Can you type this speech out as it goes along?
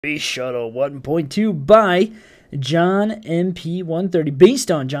Space Shuttle 1.2 by John MP130.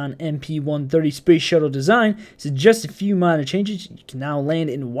 Based on John MP130 Space Shuttle design, it's just a few minor changes. You can now land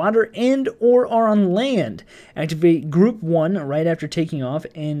in water and or are on land. Activate Group 1 right after taking off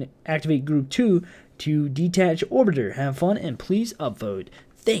and activate Group 2 to detach orbiter. Have fun and please upvote.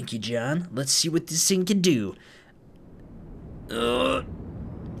 Thank you, John. Let's see what this thing can do. And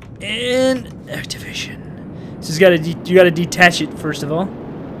activation. So you gotta detach it first of all.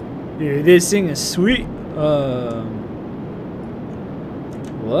 Dude, this thing is sweet.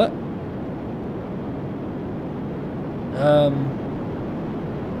 What?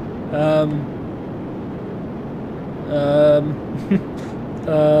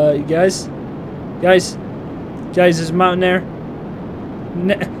 guys, there's a mountain there.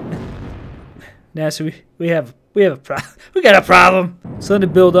 NASA, we got a problem. So let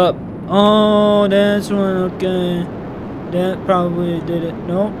it build up. Oh, that's one. Okay, that probably did it.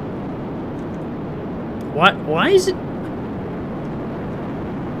 Nope. Why is it?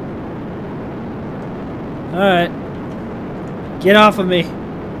 Alright. Get off of me.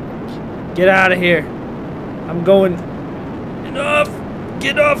 Get out of here. I'm going. Enough!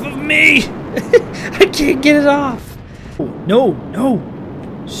 Get off of me! I can't get it off. No.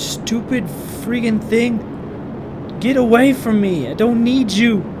 Stupid friggin' thing. Get away from me. I don't need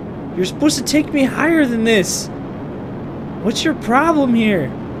you. You're supposed to take me higher than this. What's your problem here?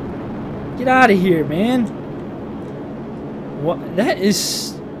 Get out of here, man. What? That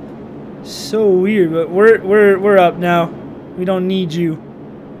is so weird, but we're up now. We don't need you.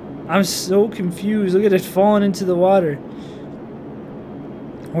 I'm so confused. Look at it falling into the water.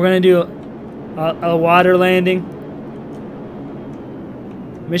 We're gonna do a water landing.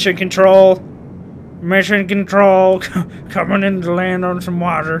 Mission control. Mission control. Coming in to land on some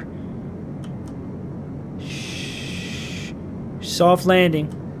water. Shh. Soft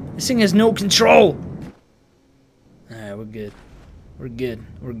landing. This thing has no control. Alright, we're good. We're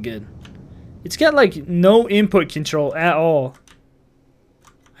good. It's got like no input control at all.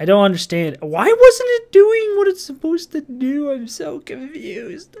 I don't understand. Why wasn't it doing what it's supposed to do? I'm so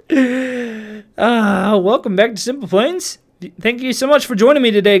confused. Welcome back to SimplePlanes. Thank you so much for joining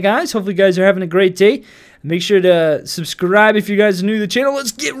me today, guys. Hopefully you guys are having a great day. Make sure to subscribe if you guys are new to the channel.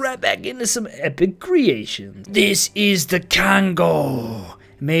 Let's get right back into some epic creations. This is the Congo,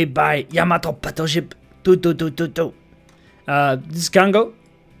 made by Yamato Battleship. This is Congo.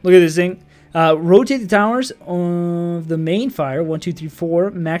 Look at this thing. Rotate the towers of the main fire. 1, 2, 3, 4.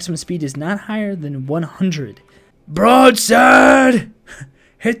 Maximum speed is not higher than 100. Broadside!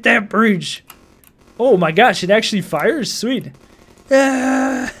 Hit that bridge. Oh my gosh, it actually fires. Sweet.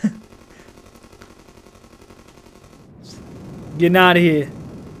 Getting out of here.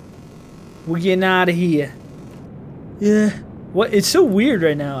 We're getting out of here. Yeah. What? It's so weird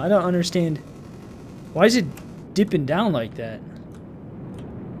right now. I don't understand. Why is it dipping down like that?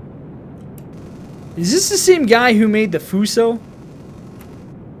 Is this the same guy who made the Fuso?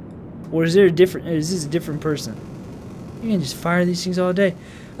 Or is there a different? Is this a different person? You can just fire these things all day.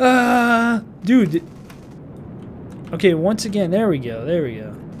 Dude. Okay, once again, there we go.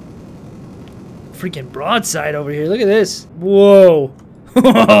 Freaking broadside over here. Look at this. Whoa.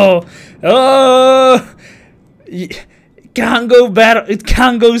 Oh. Congo battle. It's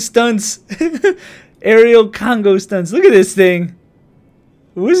Congo stunts. Aerial Congo stunts. Look at this thing.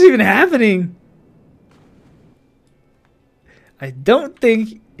 What's even happening? I don't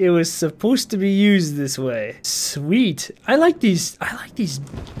think it was supposed to be used this way. Sweet. I like these.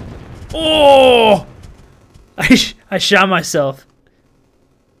 Oh! I shot myself.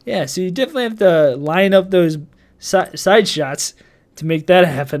 Yeah, so you definitely have to line up those side shots to make that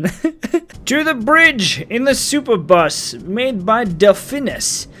happen. To the bridge in the super bus made by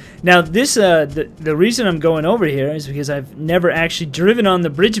Delphinus. Now this the reason I'm going over here is because I've never actually driven on the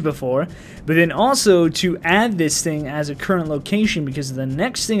bridge before, but then also to add this thing as a current location, because the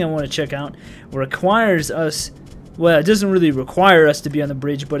next thing I want to check out requires us, well, it doesn't really require us to be on the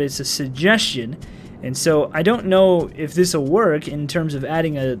bridge, but it's a suggestion. And so I don't know if this will work in terms of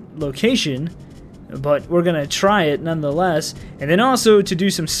adding a location, but we're gonna try it nonetheless. And then also to do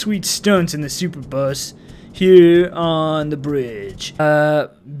some sweet stunts in the super bus here on the bridge.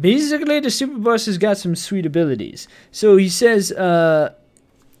 Basically the super bus has got some sweet abilities. So he says,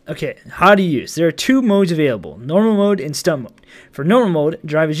 okay, how to use. There are 2 modes available, normal mode and stunt mode. For normal mode,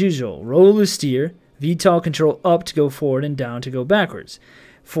 drive as usual. Roll to steer, VTOL control up to go forward and down to go backwards.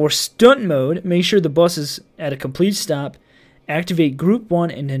 For stunt mode, make sure the bus is at a complete stop. Activate Group 1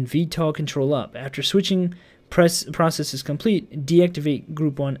 and then VTOL control up. After switching process is complete, deactivate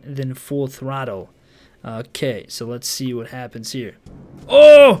Group 1, then full throttle. Okay, so let's see what happens here.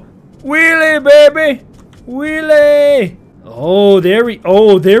 Oh, wheelie, baby, wheelie. Oh,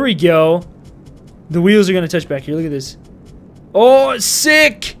 there we go. The wheels are gonna touch back here. Look at this. Oh,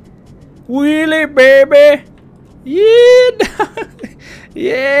 sick. Wheelie, baby. Yeah.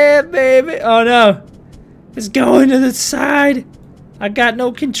 Yeah, baby. Oh no. It's going to the side. I got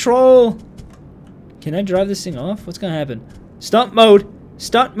no control. Can I drive this thing off? What's gonna happen? Stunt mode.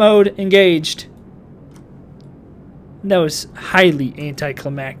 Stunt mode engaged. That was highly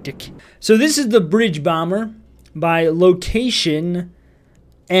anticlimactic. So this is the Bridge Bomber by Location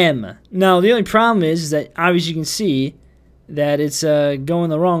M. Now the only problem is that obviously you can see that it's going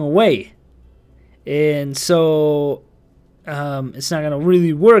the wrong way, and so it's not gonna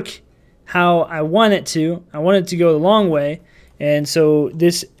really work how I want it to. I want it to go the long way, and so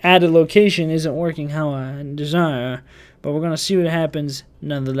this added location isn't working how I desire. But we're gonna see what happens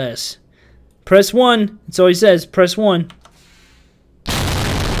nonetheless. Press 1. That's all he says. Press 1.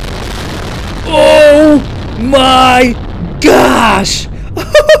 Oh my gosh!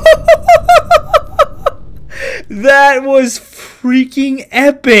 That was freaking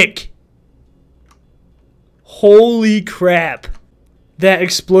epic! Holy crap! That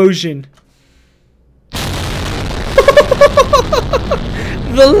explosion.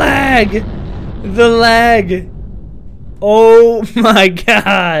 The lag! The lag! Oh my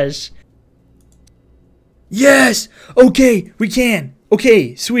gosh! Yes! Okay, we can.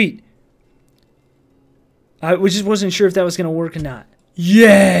 Okay, sweet. I just wasn't sure if that was going to work or not.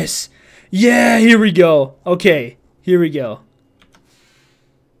 Yes! Yeah, here we go. Okay, here we go.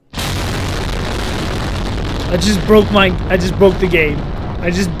 I just broke the game.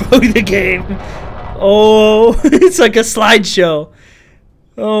 I just broke the game. Oh, it's like a slideshow.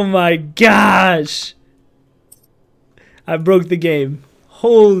 Oh my gosh. I broke the game.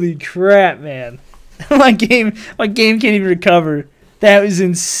 Holy crap, man. my game can't even recover. That was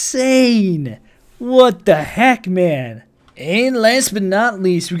insane. What the heck, man? And last but not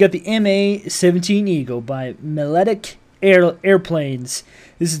least, we got the MA-17 Eagle by eNtaK Airplanes.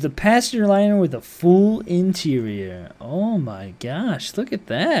 This is the passenger liner with a full interior. Oh my gosh, look at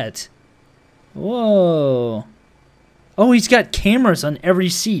that. Whoa. Oh, he's got cameras on every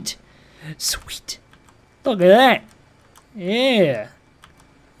seat. Sweet. Look at that. Yeah.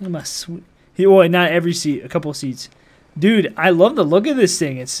 Look at my sweet. Well, not every seat, a couple seats. Dude, I love the look of this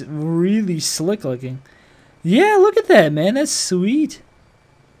thing. It's really slick looking. Yeah, look at that, man. That's sweet.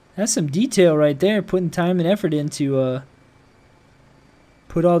 That's some detail right there. Putting time and effort into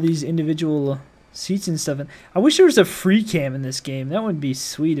put all these individual seats and stuff in. I wish there was a free cam in this game. That would be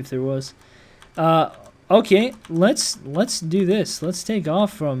sweet if there was. Okay, let's do this. Let's take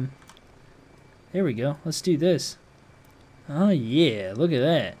off from. There we go. Let's do this. Oh yeah, look at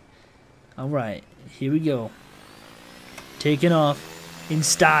that. All right, here we go. Taking off in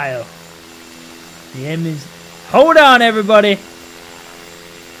style. The M is. Hold on, everybody.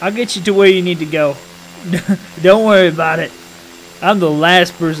 I'll get you to where you need to go. Don't worry about it. I'm the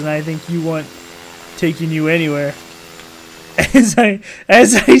last person I think you want taking you anywhere. As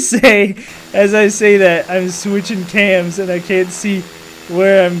I say that, I'm switching cams and I can't see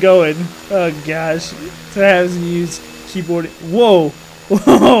where I'm going. Oh gosh, so I haven't used keyboard. Whoa,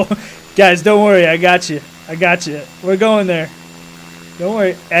 whoa, guys, don't worry, I got you. I got you. We're going there. Don't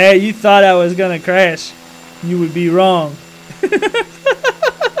worry. Hey, you thought I was gonna crash. You would be wrong.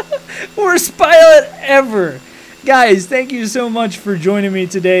 Worst pilot ever. Guys, thank you so much for joining me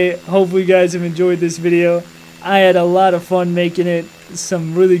today. Hopefully you guys have enjoyed this video. I had a lot of fun making it.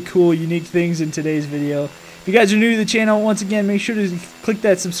 Some really cool, unique things in today's video. If you guys are new to the channel, once again, make sure to click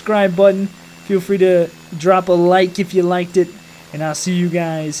that subscribe button. Feel free to drop a like if you liked it. And I'll see you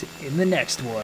guys in the next one.